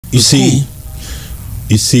You see,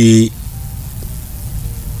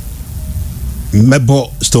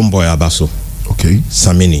 Mebo Stoneboy Abaso. Okay.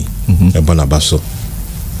 Samini, Ebon Abaso.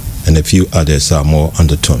 And a few others are more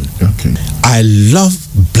undertone. Okay. I love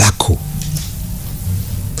Blacko.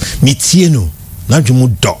 Mitieno, Najumu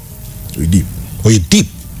Do. You deep. Oh, you deep.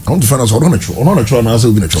 I want to find out. On a try now.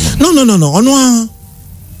 So we not try. No. On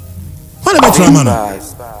what about Tramana?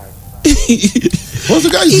 What's the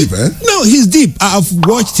guy deep, eh? No, he's deep. I've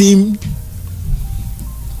watched him.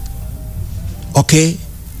 Okay.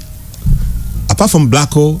 Apart from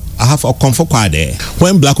Blacko, I have a comfort quad there.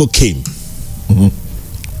 When Blacko came,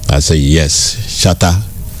 I said, yes, Shatta,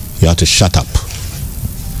 you have to shut up.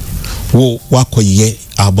 Wako ye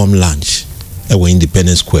album launch. Ewa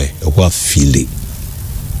Independence Square. Ewa feel it.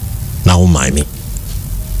 Now mind me.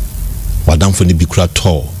 Wadam for the Bikra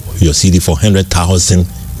tour. Your CD for 100,000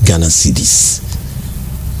 Ghana CDs.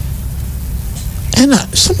 And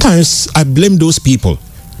sometimes I blame those people.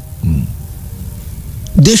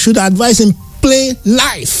 They should advise him play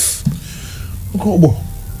live.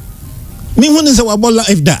 Me when is our ball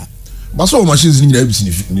live that? But so machines need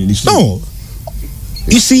no.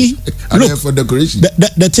 You see, look, for decoration.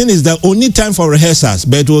 The thing is that only time for rehearsals,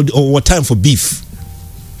 but or time for beef.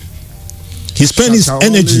 He spends his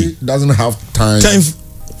energy. Doesn't have time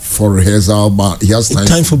for rehearsal, but he has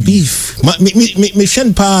time for beef. Me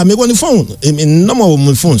shen pa me go on the phone. In normal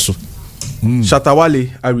my phone so. Shatta Wale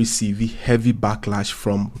I receive heavy backlash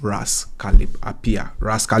from Ras Caleb Apia.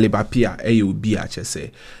 Ras Caleb Apia AOB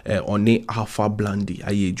HSA on Alpha Blondie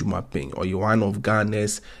Aye Juma Ping or you one of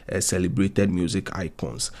Ghana's celebrated music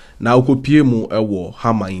icons. Now kopie mu ewo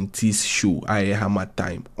Hammer in T's show Aye Hammer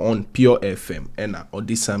Time on Pure FM and or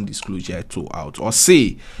this some disclosure to out or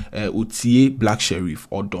say utie Black Sheriff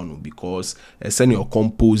or Dono because send your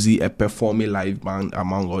composer a performing live band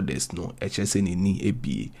among others no HSA ni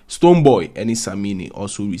ABA Stoneboy and Samini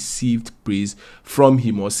also received praise from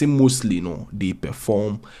him or say mostly no they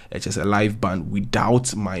perform just a live band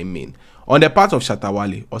without miming. On the part of Shatta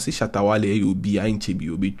Wale or say Shatta Wale you be ain't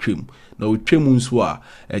you be trim now trim unswa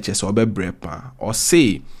just obe brepa or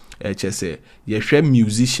say just ye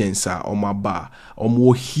musicians are on my bar or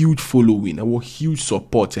more huge following or huge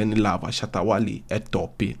support and love Shatta Wale at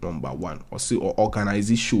top #1 or say or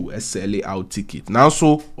organize show SLA out ticket now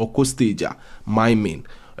so or co-stager miming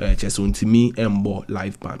just unto me embo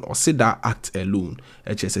live band or say that act alone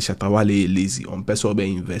just Shatta Wale lazy on person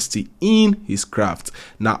be investing in his craft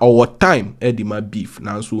now our time Eddie my beef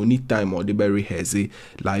now so any time or the very hazy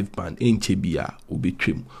live band in Chebia will be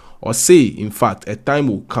trim or say in fact a time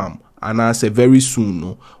will come and I say very soon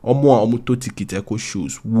no or more ticket echo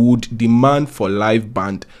shows would demand for live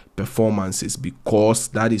band performances because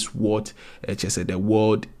that is what the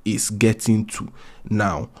world is getting to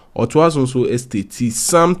now. Or to us also STT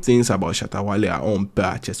some things about Shatta Wale are on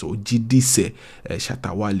purchase or GD say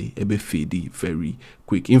Shatta Wale ebe fade very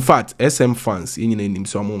quick. In fact, SM fans in him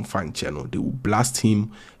some fan channel they will blast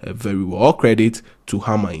him very well. All credit to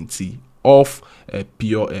Hammer in T of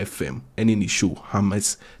Pure FM and in the show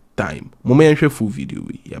Hammer's Time. Moment full video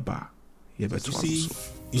yaba. You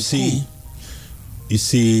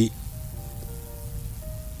see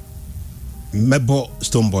Mebo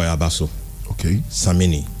Stoneboy Abaso. Okay.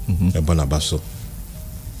 Samini, Ebon Abaso.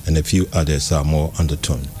 And a few others are more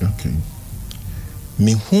undertone. Okay.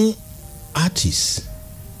 Me who artists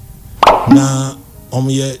now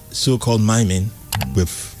so-called miming with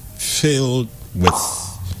filled with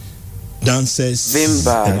dances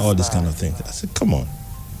and all this kind of thing. I said, come on.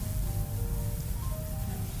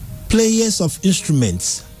 Players of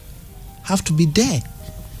instruments have to be there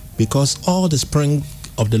because all the spring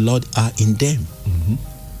of the Lord are in them.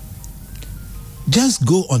 Just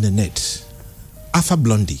go on the net. Alpha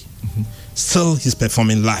Blondie. Still he's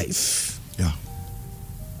performing live. Yeah.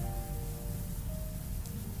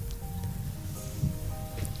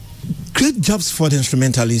 Great jobs for the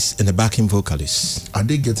instrumentalists and the backing vocalists. Are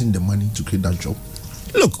they getting the money to create that job?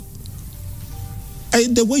 Look,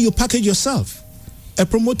 the way you package yourself. A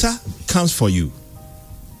promoter comes for you.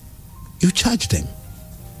 You charge them,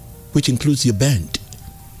 which includes your band.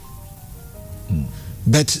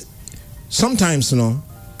 But sometimes,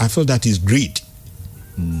 I feel that is greed.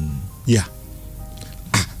 Yeah.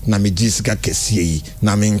 No.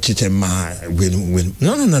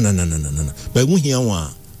 But when here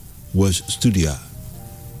was studio,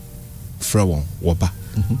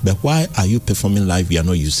 but why are you performing live? You are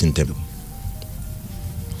not using them.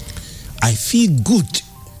 I feel good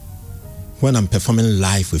when I'm performing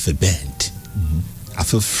live with a band. I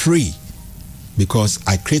feel free because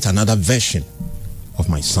I create another version of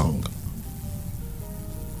my song.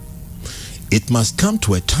 it must come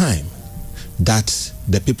to a time that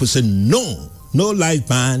the people say no live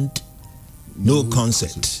band, no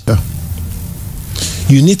concert. Yeah.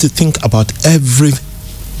 You need to think about every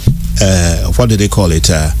what do they call it?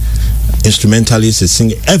 Instrumentalist,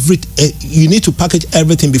 sing every. You need to package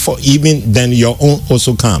everything before even then your own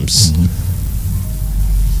also comes.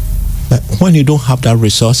 But when you don't have that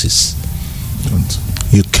resources,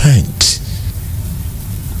 you can't.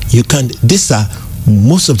 You can't. These are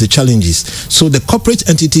most of the challenges. So the corporate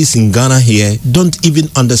entities in Ghana here don't even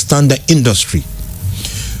understand the industry.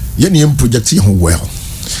 You project well.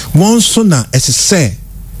 One sooner, as I say,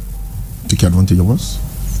 take advantage of us.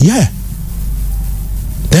 Yeah.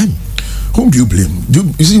 Them. Whom do you blame?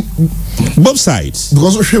 You see, both sides.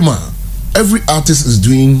 Because every artist is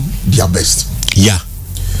doing their best. Yeah.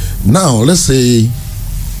 Now let's say,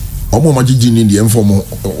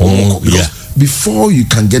 yeah. Before you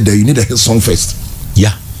can get there, you need a hit song first.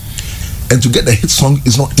 Yeah. And to get the hit song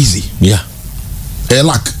is not easy. Yeah. A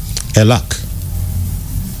lack.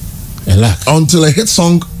 Until a hit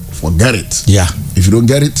song, forget it. Yeah. If you don't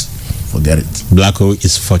get it, forget it. Blacko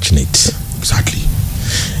is fortunate. Exactly.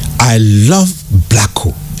 I love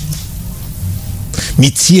Blacko.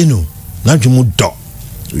 Mitieno. Najumu do.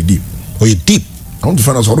 You deep. Oh, you deep. I want to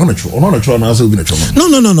find out how not a true. Not a true. No.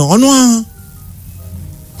 No.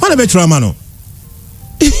 What about Tramano?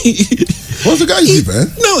 What's the guy deep, eh?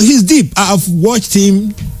 No, he's deep. I've watched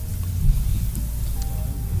him.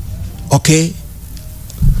 Okay.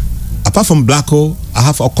 Apart from Blacko, I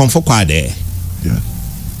have a comfort choir there. Yeah.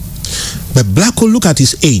 But Blacko, look at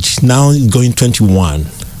his age. Now he's going 21.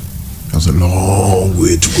 That's a long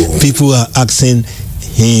way to go. People are asking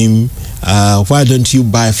him, why don't you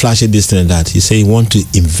buy flashy this and that? He said he wants to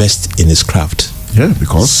invest in his craft. Yeah,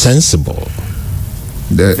 because sensible.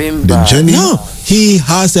 The journey. No, he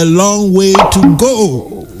has a long way to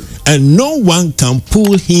go, and no one can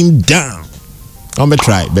pull him down. I'm gonna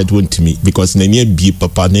try, but won't me because Nenia be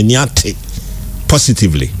papa Nenia take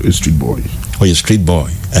positively. A street boy. Or a street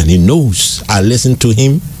boy, and he knows. I listen to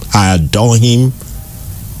him. I adore him.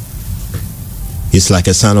 He's like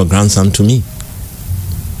a son or grandson to me,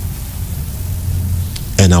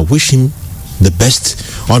 and I wish him the best.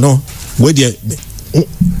 Oh no, where the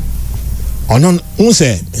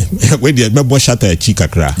say where the me Shatta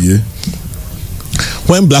Chikakra. Yeah.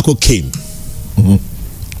 When Blacko came,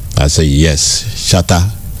 I said yes,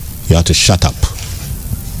 Shatta, you have to shut up.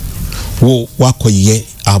 Wo wako ye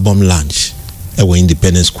album launch ewe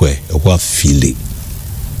Independence Square ewa fili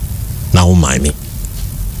na o mind me.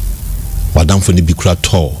 Wadam for the Bikra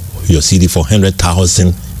tour your CD for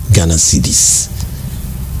 100,000 Ghana cedis.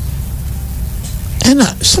 And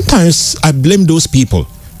sometimes I blame those people.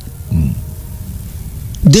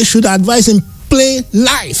 They should advise him play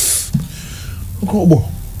life.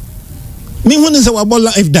 Me when is our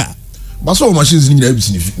life that? But so machines need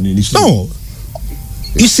no.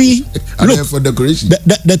 You see, look, for decoration.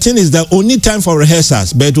 The thing is that only time for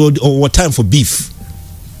rehearsals, but or time for beef.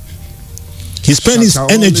 He spends his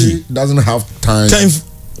energy. Doesn't have time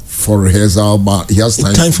for rehearsal, but he has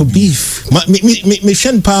time for beef. Me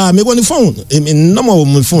shen pa me go on the phone. Me normal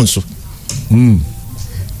my phone so.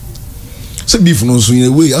 Say beef no so in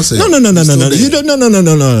a way I say. No. You don't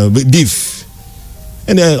no. Beef.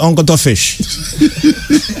 And then uncle to fish.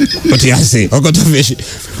 What you say? Uncle to fish.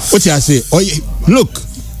 What you say? Oh, look,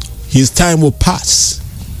 his time will pass,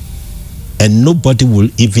 and nobody will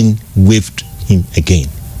even wave him again.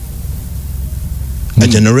 A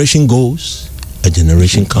generation goes, a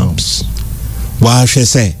generation comes. Why should I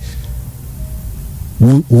say?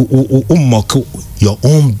 Your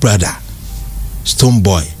own brother, Stone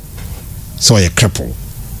Boy, so you're crippled.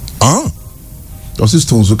 Huh? Does this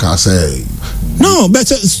Stone can say? No, but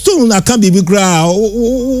Stone I can't be big. You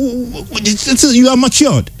are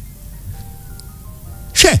matured.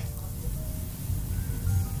 Sure.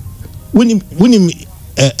 When him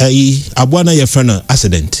Abuana your friend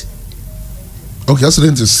accident. Okay,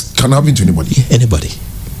 accident can happen to anybody. Anybody.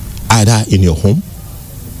 Either in your home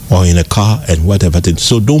or in a car and whatever.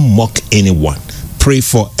 So don't mock anyone. Pray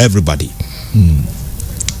for everybody.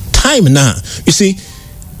 Time now. You see,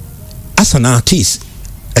 as an artist,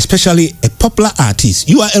 especially a popular artist,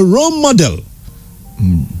 you are a role model.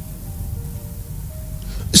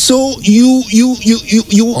 So you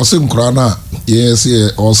also Krana, yes,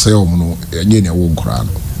 also no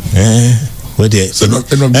where yes,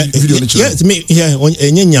 me yeah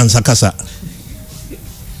on sakasa.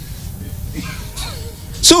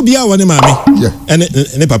 So be one mommy, yeah,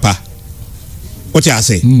 and papa. What you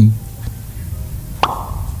say?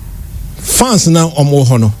 Fans now omo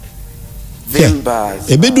hono. Yeah,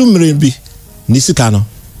 ebedu mrembi nisika no.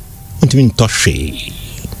 ntimi ntɔhwe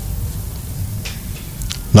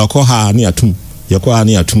na ɔkɔ ha ne atum yɛkɔ ha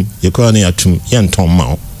ne atum yɛkɔ ha ne atum yɛntɔn ma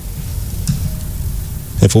wo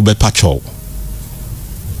ɛfo bɛpa kyɛw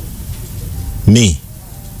me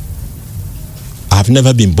I've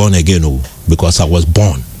never been born again because I was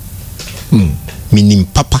born meaning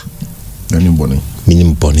papa meaning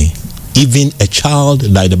bonny. Even a child,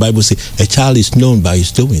 like the Bible says, a child is known by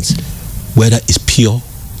his doings, whether it's pure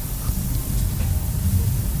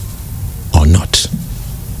or not.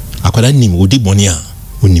 Akwada nim odi bonia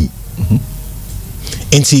unim.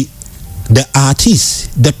 And see, the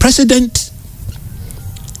artist, the president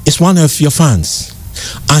is one of your fans.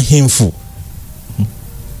 Ahimfu.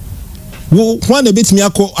 Wo one a bit me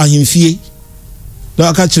akọ ahimfie. Do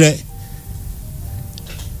aka kire.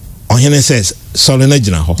 Ohene says, "Solo na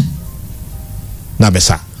gina ho."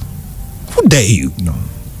 Nabesa. Who dare you? No.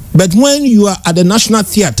 But when you are at the National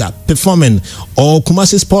Theatre performing or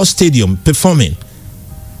Kumasi Sports Stadium performing,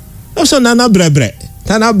 also Nana Brebre,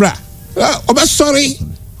 Nana Bra, Oba sorry,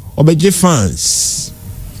 Oba J fans.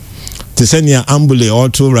 To send your ambulance or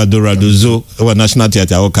to Radozo or National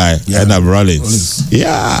Theatre, okay, and have Rollins.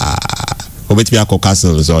 Yeah. Oba Tiako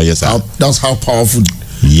Castle, so yes, that's how powerful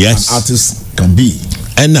yes an artist can be.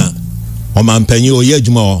 And now, Oman Penyo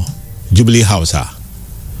Yejmo. Jubilee House,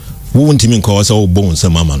 who won't even call us all bones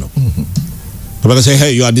and mamma. Because say,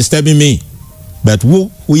 hey, you are disturbing me. But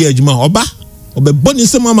who are Juma Oba? Oba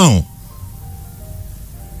Bonis and Mamma.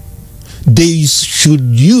 They should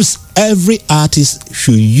use, every artist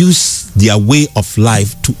should use their way of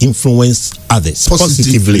life to influence others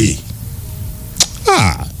positively.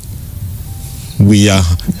 We are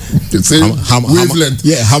wavelength.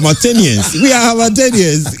 Yeah, Hamathanians. We are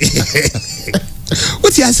Hamathanians.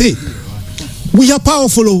 What do I say? We are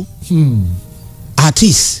powerful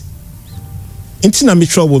artists. It's not me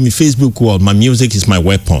trouble me Facebook world. My music is my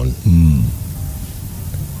weapon.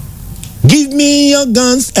 Give me your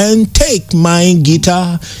guns and take my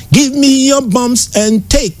guitar. Give me your bombs and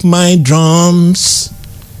take my drums.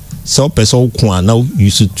 So person now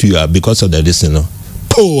used to because of the listener.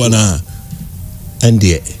 Po na and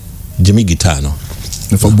the Jimmy guitar no.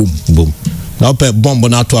 Boom boom. Now pe bomb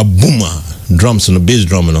na to a boomer. Drums and a bass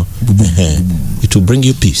drum, you know. It will bring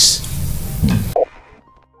you peace.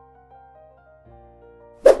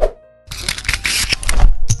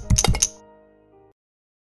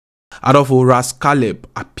 Adolfo Ras Caleb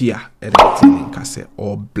appear editing kase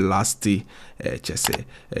or blasty chese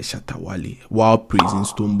Shatta Wale while praising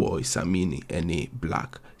Stonebwoy Samini and a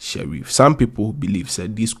Black Sheriff. Some people believe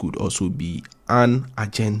that this could also be an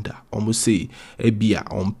agenda. Almost say bia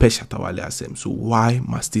on pe Shatta Wale asem. So why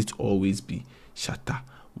must it always be Shatta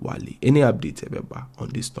Wale? Any update ebeba on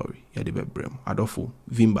this story? Yadebe brem. Adolfo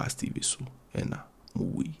Vimbas TV so ena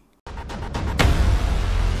movie.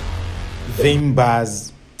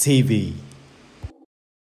 Vimbas TV.